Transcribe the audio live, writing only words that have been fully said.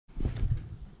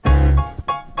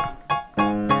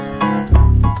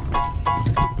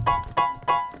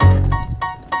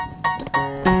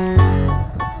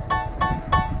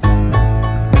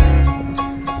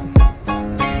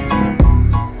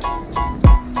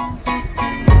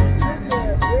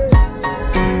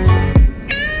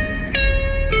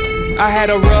I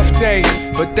had a rough day,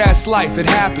 but that's life, it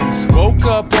happens. Woke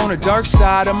up on the dark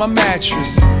side of my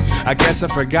mattress. I guess I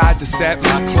forgot to set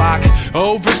my clock.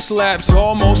 Overslept,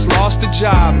 almost lost the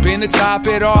job. And to top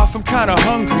it off, I'm kinda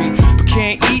hungry, but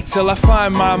can't eat till I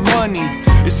find my money.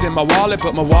 It's in my wallet,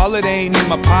 but my wallet ain't in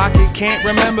my pocket. Can't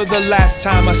remember the last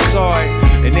time I saw it.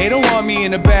 And they don't want me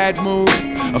in a bad mood,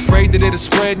 afraid that it'll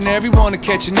spread and everyone will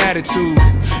catch an attitude.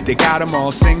 They got them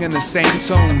all singing the same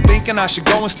tune, thinking I should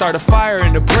go and start a fire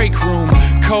in the break room.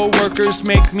 Co-workers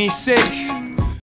make me sick,